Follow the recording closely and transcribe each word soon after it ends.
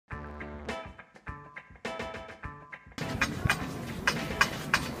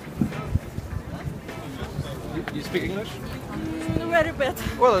You speak English? Very bad.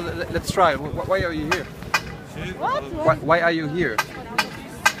 Well, let's try. Why are you here? What? Why are you here?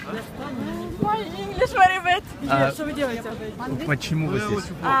 My English very bad. Что вы делаете? Почему вы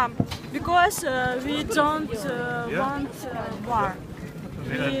здесь? Because we don't want war.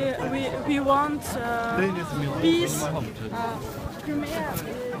 We want peace. Crimea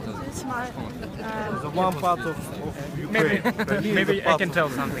is my. One part of Ukraine. Maybe I can tell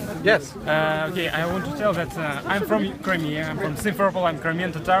something. Yes. Okay, I want to tell that I'm from Crimea, I'm from Simferopol, I'm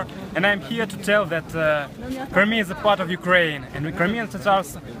Crimean Tatar, and I'm here to tell that Crimea is a part of Ukraine, and the Crimean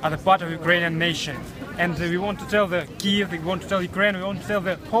Tatars are the part of Ukrainian nation. And we want to tell the Kiev, we want to tell Ukraine, we want to tell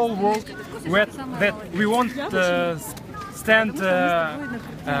the whole world that we want to stand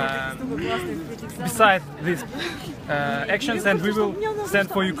beside these actions, and we will stand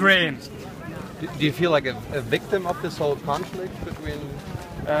for Ukraine. Do you feel like a victim of this whole conflict between?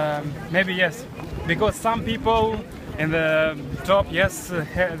 Maybe yes, because some people in the top, yes,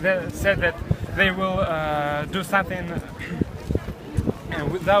 they said that they will do something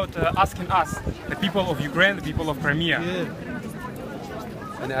without asking us, the people of Ukraine, the people of Crimea.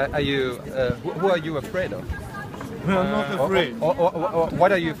 And are you? Who are you afraid of? We are not afraid. Or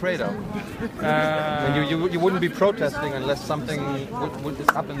what are you afraid of? You wouldn't be protesting unless something is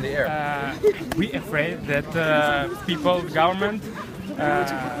up in the air. We afraid that people, government,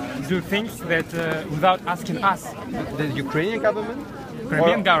 do things that without asking us. The Ukrainian government?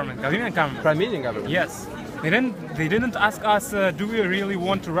 Crimean government. Crimean government. Yes. They didn't ask us, do we really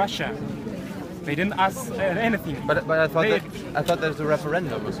want to Russia? They didn't ask anything. But I thought there's a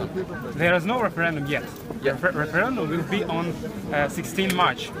referendum or something. There is no referendum yet. Yeah. Referendum will be on 16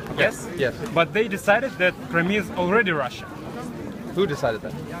 March. Okay. Yes? Yes. But they decided that Crimea is already Russia. Who decided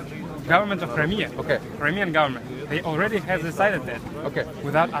that? Government of Crimea. Okay. Crimean government. They already have decided that. Okay.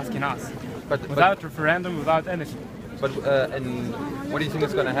 Without asking us. Without referendum, without anything. But and what do you think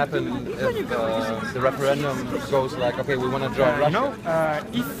is going to happen if the referendum goes like, okay, we want to join Russia? You know,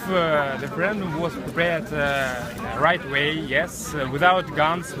 if the referendum was prepared right way, yes, without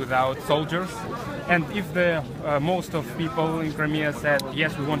guns, without soldiers, and if the most of people in Crimea said,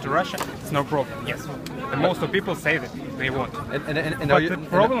 yes, we want to Russia, it's no problem, yes. The most of people say that they want. But the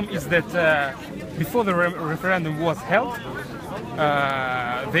problem is that before the referendum was held,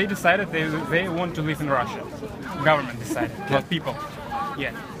 they decided they want to live in Russia. Government decided, not people.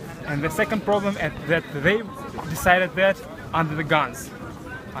 Yeah. And the second problem is that they decided that under the guns.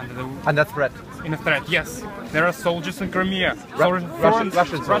 Under threat. In a threat, yes. There are soldiers in Crimea. Russian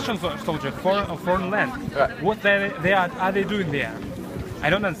soldiers, foreign land. Right. What are they doing there?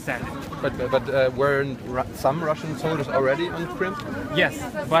 I don't understand it. But weren't some Russian soldiers already on Crimea? Yes,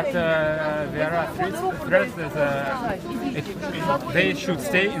 but there are threats that they should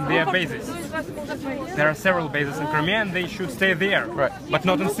stay in their bases. There are several bases in Crimea, and they should stay there. Right. But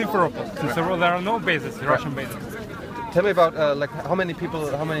not in Simferopol. In Simferopol there are no bases, Russian bases. Tell me about like how many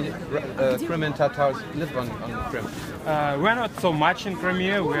Crimean Tatars live on Crimea? We're not so much in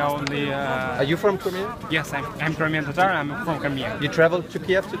Crimea. We are only. Are you from Crimea? Yes, I'm Crimean Tatar. I'm from Crimea. You traveled to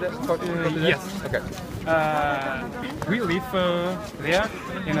Kiev today? Yes. Okay. We live there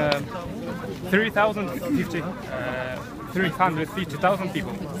in 350,000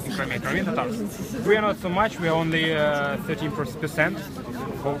 people in Crimea, Crimean Tatars. We are not so much. We are only 13%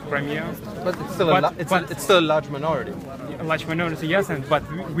 of Crimea. But it's still a large minority. A large minority, yes, but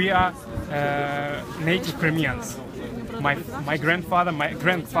we are native Crimeans. My grandfather, my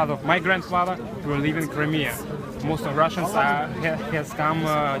grandfather of my grandfather were living in Crimea. Most of Russians has come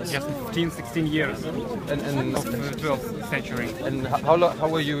just 15, 16 years of the 12th century. And how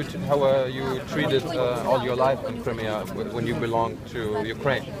were you treated all your life in Crimea when you belonged to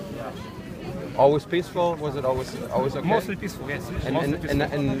Ukraine? Always peaceful? Was it always okay? Mostly peaceful, yes.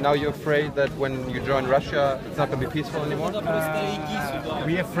 And now you're afraid that when you join Russia, it's not going to be peaceful anymore?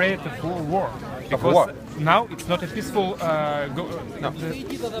 We're afraid of war. Because war? Now it's not a peaceful. The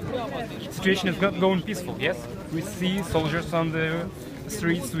situation is not going peaceful. Yes, we see soldiers on the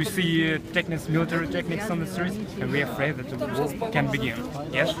streets. We see military techniques on the streets, and we are afraid that the war can begin.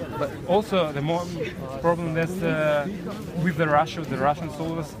 Yes, but also the more problem is with the Russian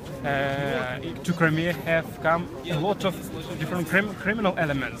soldiers to Crimea have come a lot of different criminal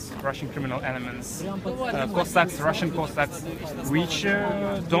elements, Russian criminal elements, Cossacks, Russian Cossacks, which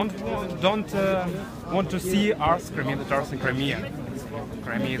don't want to see us Crimean Tatars in Crimea.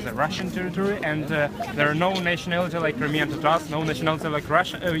 Crimea is a Russian territory, and there are no nationality like Crimean Tatars, no nationality like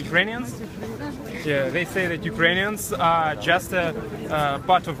Ukrainians. They say that Ukrainians are just a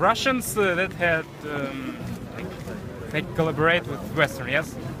part of Russians that had they collaborate with Western,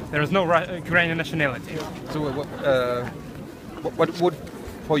 yes, There is no Ukrainian nationality. So what would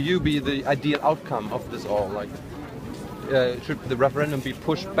for you be the ideal outcome of this all? Like, should the referendum be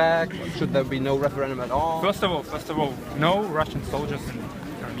pushed back? Should there be no referendum at all? First of all, no Russian soldiers in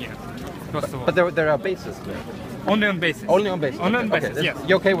Crimea. First of all, But there are bases there. only on basis. Only on bases. Only on Okay, basis. Yes.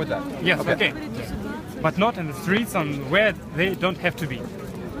 You're okay with that? Yes. Okay. But not in the streets on where they don't have to be.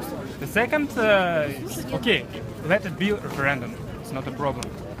 The second, is, okay, let it be a referendum. It's not a problem,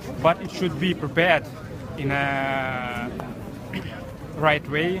 but it should be prepared in a right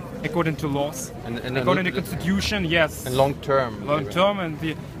way, according to laws, And according to constitution. Yes. And long term. Long term, and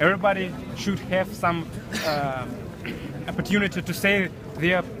everybody should have some opportunity to say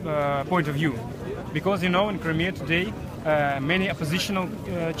their point of view, because you know in Crimea today many oppositional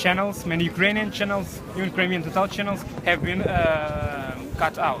channels, many Ukrainian channels, even Crimean Tatar channels have been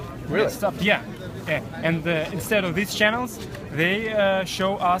cut out. Really? Stopped. Yeah. And instead of these channels, they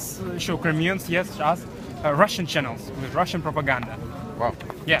show Crimeans, yes, us, Russian channels with Russian propaganda. Wow.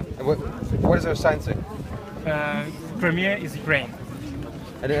 Yeah. And what does our sign say? Crimea is Ukraine.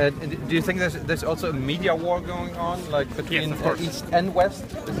 And do you think there's also a media war going on, like between Yes, of course. East and West?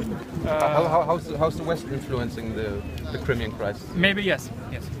 How's the West influencing the Crimean crisis? Maybe yes.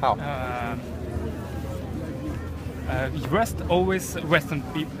 Yes. How? West always Western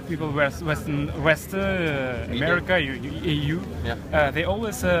people, West America, EU. Yeah. They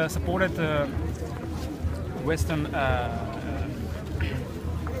always supported Western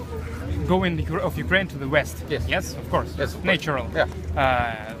going of Ukraine to the West. Yes. Yes, of course. Yes, of course. Natural. Yeah.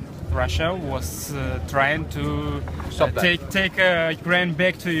 Russia was trying to Stop that. take Ukraine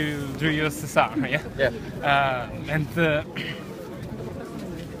back to USSR. Yeah. Yeah. And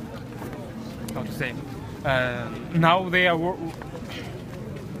how to say? Now they are.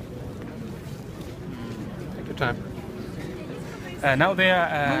 Take your time. Now they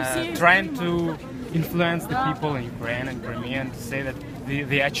are trying to influence the people in Ukraine and Crimea and to say that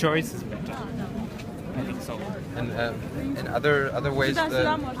their choice is better. I think so. And in other ways.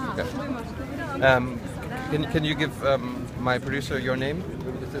 Okay. Can you give my producer your name?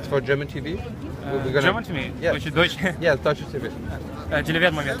 It's for German TV. German TV? Yeah. Deutsch? Yeah, Deutsche TV.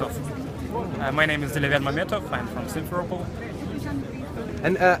 Deliver Mametov. My name is Deliver Mametov. I'm from Simferopol.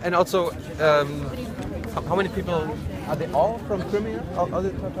 And also, how many people are they all from Crimea? All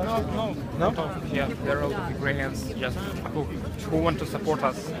the Tatars? No? No? Yeah, they're all Ukrainians just who want to support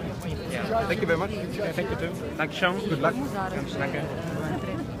us. Yeah. Thank you very much. Yeah, thank you too. Thank you. Good luck. Thank you.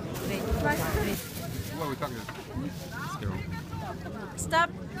 What are we talking about? Stop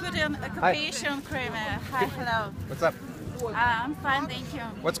Putin occupation Crimea. Hi, hello. What's up? I'm fine, thank you.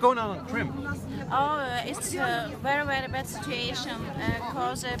 What's going on in Crimea? Oh, it's a very, very bad situation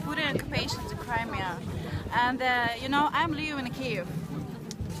because Putin occupation to Crimea. And, you know, I'm living in Kiev.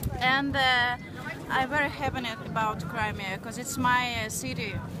 And I'm very happy about Crimea because it's my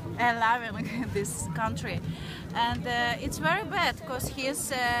city. I love this country. And it's very bad because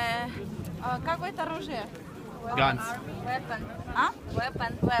he's... Какое это оружие? Guns. Weapon. Huh?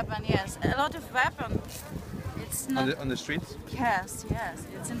 Weapon, yes. A lot of weapon. It's not... On the streets? Yes,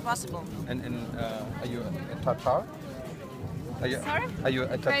 it's impossible. And are you a Tatar? Sorry? Are you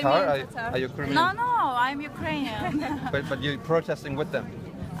a Tatar? Are you Crimean? No, I'm Ukrainian. But you're protesting with them?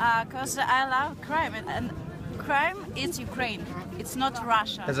 Because I love crime, and crime is Ukraine. It's not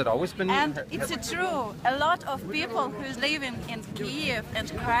Russia. Has it always been? And it's true. A lot of people who live in Kiev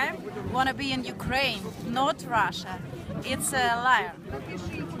and crime want to be in Ukraine, not Russia. It's a liar.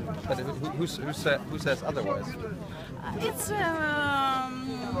 But who says otherwise? It's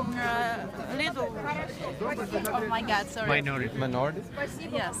little. Oh my God, sorry. Minority?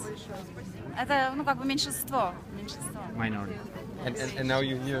 Yes. Это, ну, как бы меньшинство. Minority. And now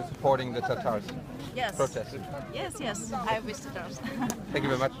you're here supporting the Tatars. Yes. Protest. Yes. I wish to. Thank you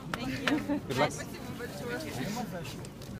very much. Thank you. Good luck.